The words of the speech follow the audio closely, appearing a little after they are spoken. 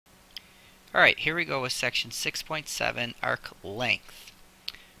Alright, here we go with section 6.7, arc length.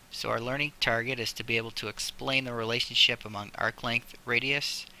 So our learning target is to be able to explain the relationship among arc length,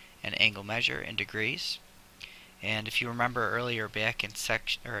 radius, and angle measure in degrees. And if you remember earlier back in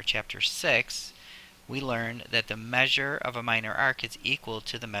chapter 6, we learned that the measure of a minor arc is equal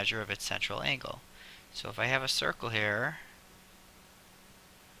to the measure of its central angle. So if I have a circle here,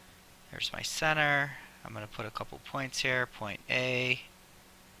 there's my center. I'm going to put a couple points here, point A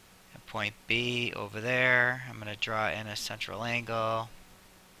and point B over there. I'm going to draw in a central angle.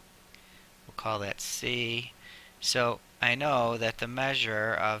 We'll call that C. So I know that the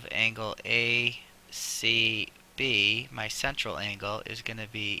measure of angle ACB, my central angle, is going to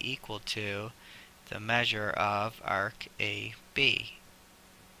be equal to the measure of arc AB.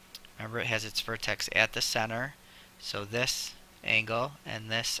 Remember, it has its vertex at the center, so this angle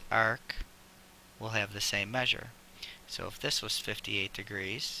and this arc will have the same measure. So if this was 58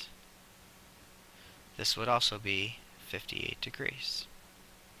 degrees, this would also be 58 degrees.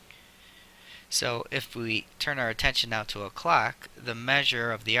 So if we turn our attention now to a clock, the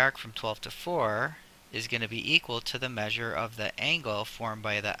measure of the arc from 12 to 4 is going to be equal to the measure of the angle formed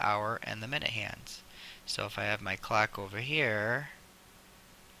by the hour and the minute hands. So if I have my clock over here,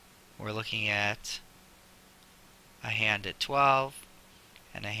 we're looking at a hand at 12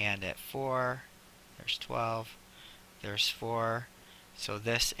 and a hand at 4. There's 12, there's 4. So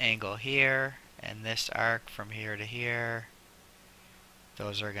this angle here and this arc from here to here,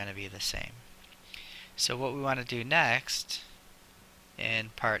 those are going to be the same. So what we want to do next in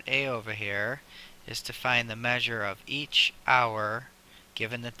part A over here is to find the measure of each hour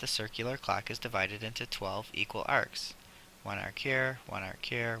given that the circular clock is divided into 12 equal arcs. One arc here, one arc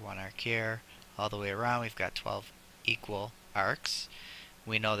here, one arc here, all the way around we've got 12 equal arcs.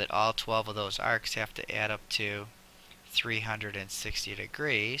 We know that all 12 of those arcs have to add up to 360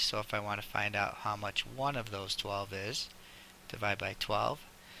 degrees, so if I want to find out how much one of those 12 is, divide by 12,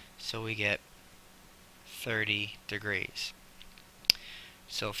 so we get 30 degrees.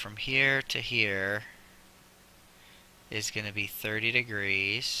 So from here to here is going to be 30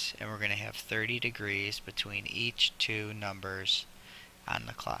 degrees, and we're going to have 30 degrees between each two numbers on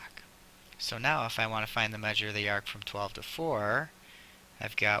the clock. So now if I want to find the measure of the arc from 12 to 4,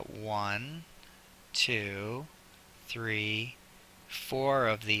 I've got 1, 2, 3, 4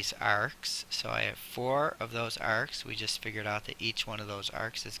 of these arcs. So I have 4 of those arcs. We just figured out that each one of those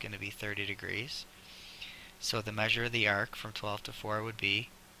arcs is going to be 30 degrees. So the measure of the arc from 12 to 4 would be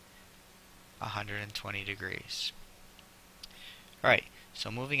 120 degrees. Alright,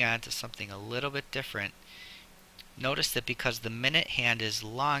 so moving on to something a little bit different. Notice that because the minute hand is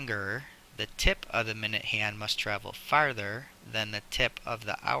longer, the tip of the minute hand must travel farther than the tip of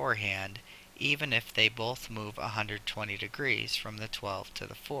the hour hand, even if they both move 120 degrees from the 12 to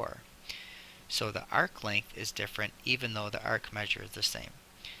the 4. So the arc length is different even though the arc measure is the same.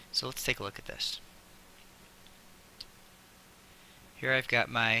 So let's take a look at this. Here I've got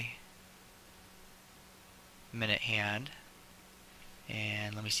my minute hand,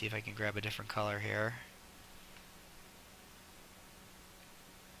 and let me see if I can grab a different color here.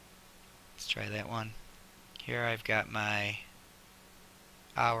 Let's try that one. Here I've got my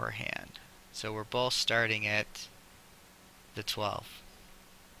hour hand. So we're both starting at the 12.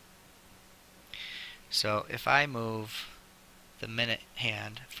 So if I move the minute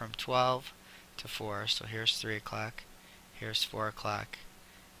hand from 12 to 4, so here's 3 o'clock, here's 4 o'clock,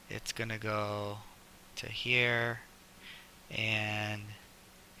 it's going to go to here, and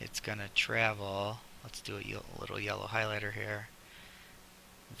it's going to travel. Let's do a little yellow highlighter here.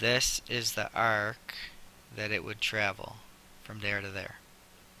 This is the arc that it would travel from there to there.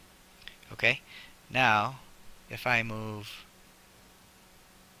 Okay, now if I move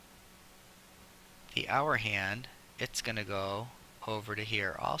the hour hand, it's going to go over to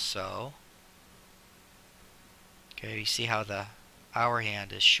here also. Okay, you see how the hour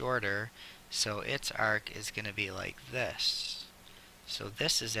hand is shorter, so its arc is going to be like this. So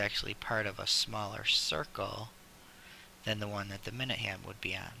this is actually part of a smaller circle than the one that the minute hand would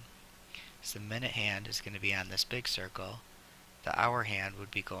be on. So the minute hand is going to be on this big circle. The hour hand would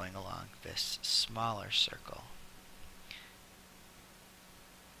be going along this smaller circle.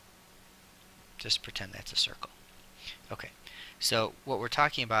 Just pretend that's a circle. Okay, so what we're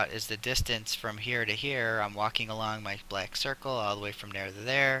talking about is the distance from here to here. I'm walking along my black circle all the way from there to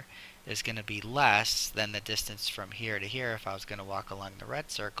there is going to be less than the distance from here to here if I was going to walk along the red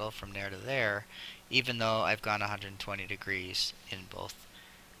circle from there to there, even though I've gone 120 degrees in both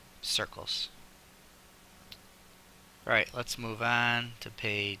circles. Alright, let's move on to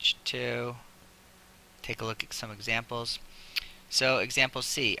page 2. Take a look at some examples. So example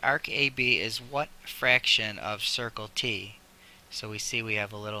C, arc AB is what fraction of circle T? So we see we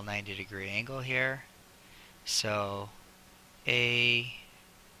have a little 90-degree angle here. So AB,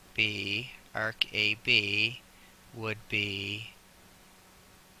 arc AB would be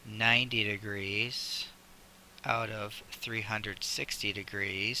 90 degrees out of 360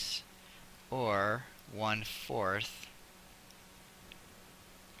 degrees, or 1/4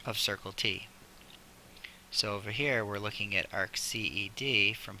 of circle T. So over here we're looking at arc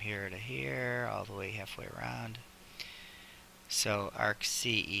CED from here to here, all the way halfway around. So arc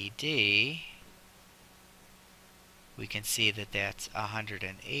CED, we can see that that's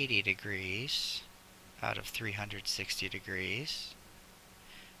 180 degrees out of 360 degrees.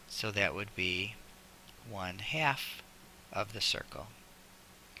 So that would be 1/2 of the circle.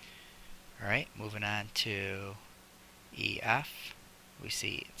 Alright, moving on to EF. We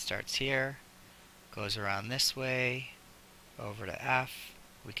see it starts here, goes around this way, over to F.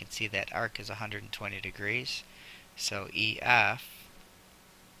 We can see that arc is 120 degrees. So EF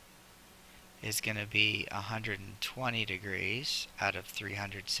is going to be 120 degrees out of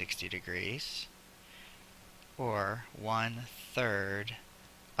 360 degrees, or 1/3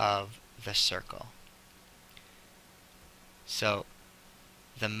 of the circle. So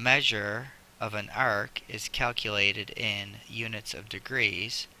the measure of an arc is calculated in units of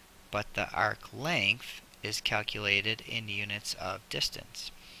degrees, but the arc length is calculated in units of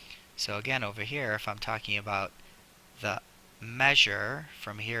distance. So again, over here, if I'm talking about the measure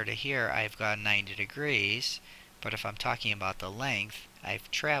from here to here, I've got 90 degrees, but if I'm talking about the length,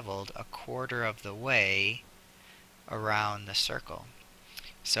 I've traveled 1/4 of the way around the circle.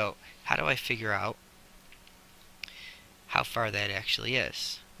 So how do I figure out how far that actually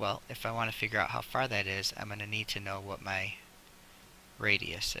is? Well, if I want to figure out how far that is, I'm going to need to know what my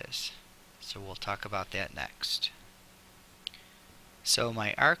radius is. So we'll talk about that next. So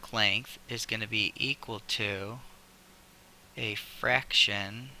my arc length is going to be equal to a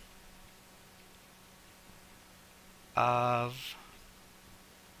fraction of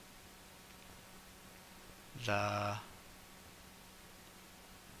the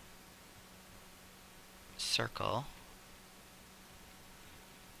circle.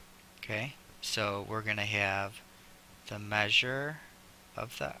 Okay, so we're going to have the measure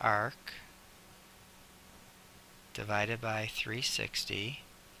of the arc divided by 360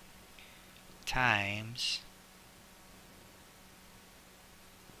 times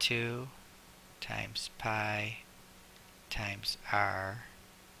 2 times pi times r,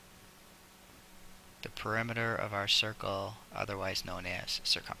 the perimeter of our circle, otherwise known as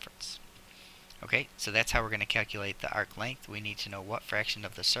circumference. Okay, so that's how we're going to calculate the arc length. We need to know what fraction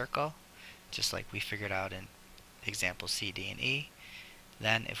of the circle, just like we figured out in example C, D, and E.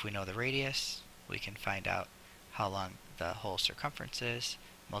 Then if we know the radius, we can find out how long the whole circumference is,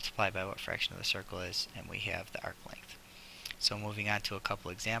 multiply by what fraction of the circle is, and we have the arc length. So moving on to a couple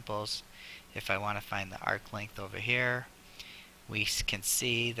examples, if I want to find the arc length over here, we can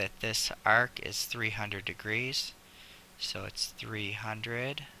see that this arc is 300 degrees. So it's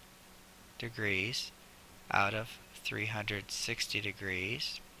 300 degrees out of 360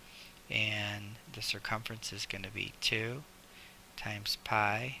 degrees, and the circumference is going to be 2 times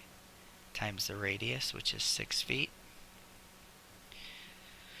pi times the radius, which is 6 feet.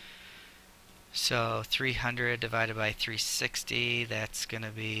 So 300 divided by 360, that's going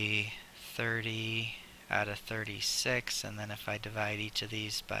to be 30 out of 36, and then if I divide each of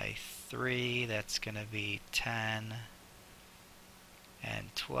these by 3, that's going to be 10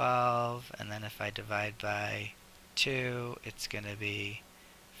 and 12, and then if I divide by 2, it's going to be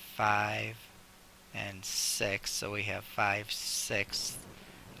 5 and 6, so we have 5/6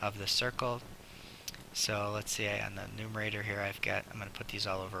 of the circle. So let's see, on the numerator here I'm going to put these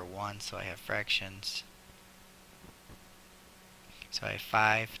all over 1, so I have fractions. So I have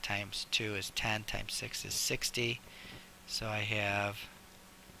 5 times 2 is 10 times 6 is 60, so I have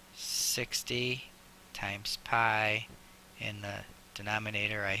 60 times pi. In the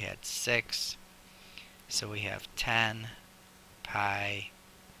denominator I had 6, so we have 10 pi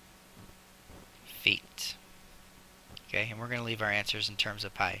feet. Okay, and we're going to leave our answers in terms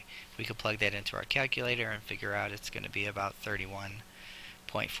of pi. We could plug that into our calculator and figure out it's going to be about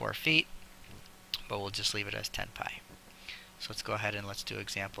 31.4 feet, but we'll just leave it as 10 pi. So let's go ahead and let's do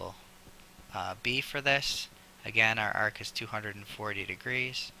example B for this. Again, our arc is 240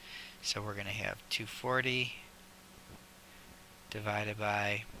 degrees, so we're going to have 240 divided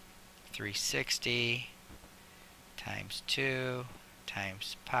by 360 times 2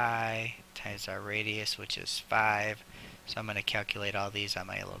 times pi times our radius, which is 5. So I'm going to calculate all these on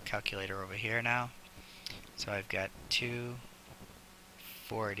my little calculator over here now. So I've got 2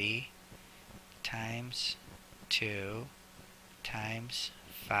 40 times 2 times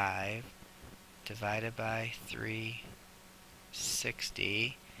 5 divided by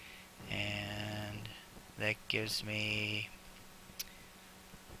 360, and that gives me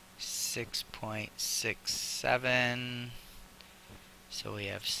 6.67. So we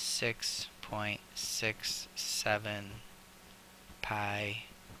have 6.67 pi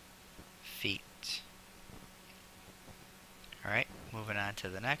feet. Alright, moving on to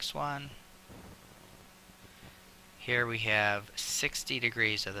the next one. Here we have 60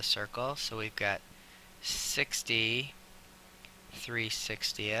 degrees of the circle, so we've got 60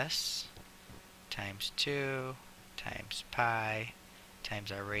 3/60ths times 2 times pi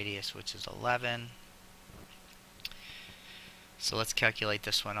times our radius, which is 11. So let's calculate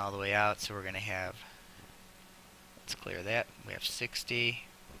this one all the way out. So we're going to have, let's clear that, we have 60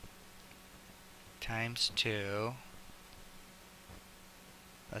 times 2.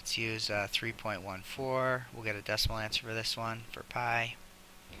 Let's use 3.14. We'll get a decimal answer for this one, for pi,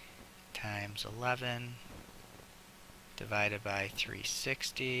 times 11 divided by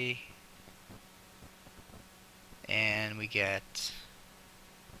 360, and we get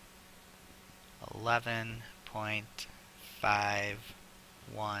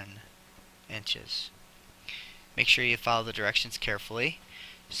 11.51 inches. Make sure you follow the directions carefully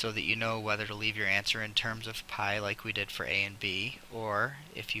so that you know whether to leave your answer in terms of pi like we did for A and B, or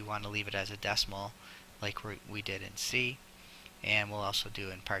if you want to leave it as a decimal like we did in C, and we'll also do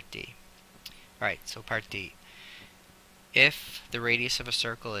in part D. Alright, so part D. If the radius of a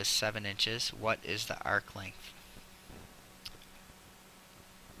circle is 7 inches, what is the arc length?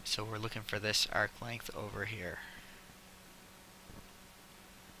 So we're looking for this arc length over here.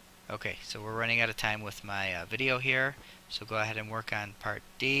 Okay, so we're running out of time with my video here, so go ahead and work on part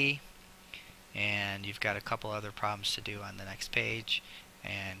D, and you've got a couple other problems to do on the next page,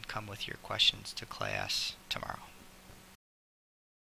 and come with your questions to class tomorrow.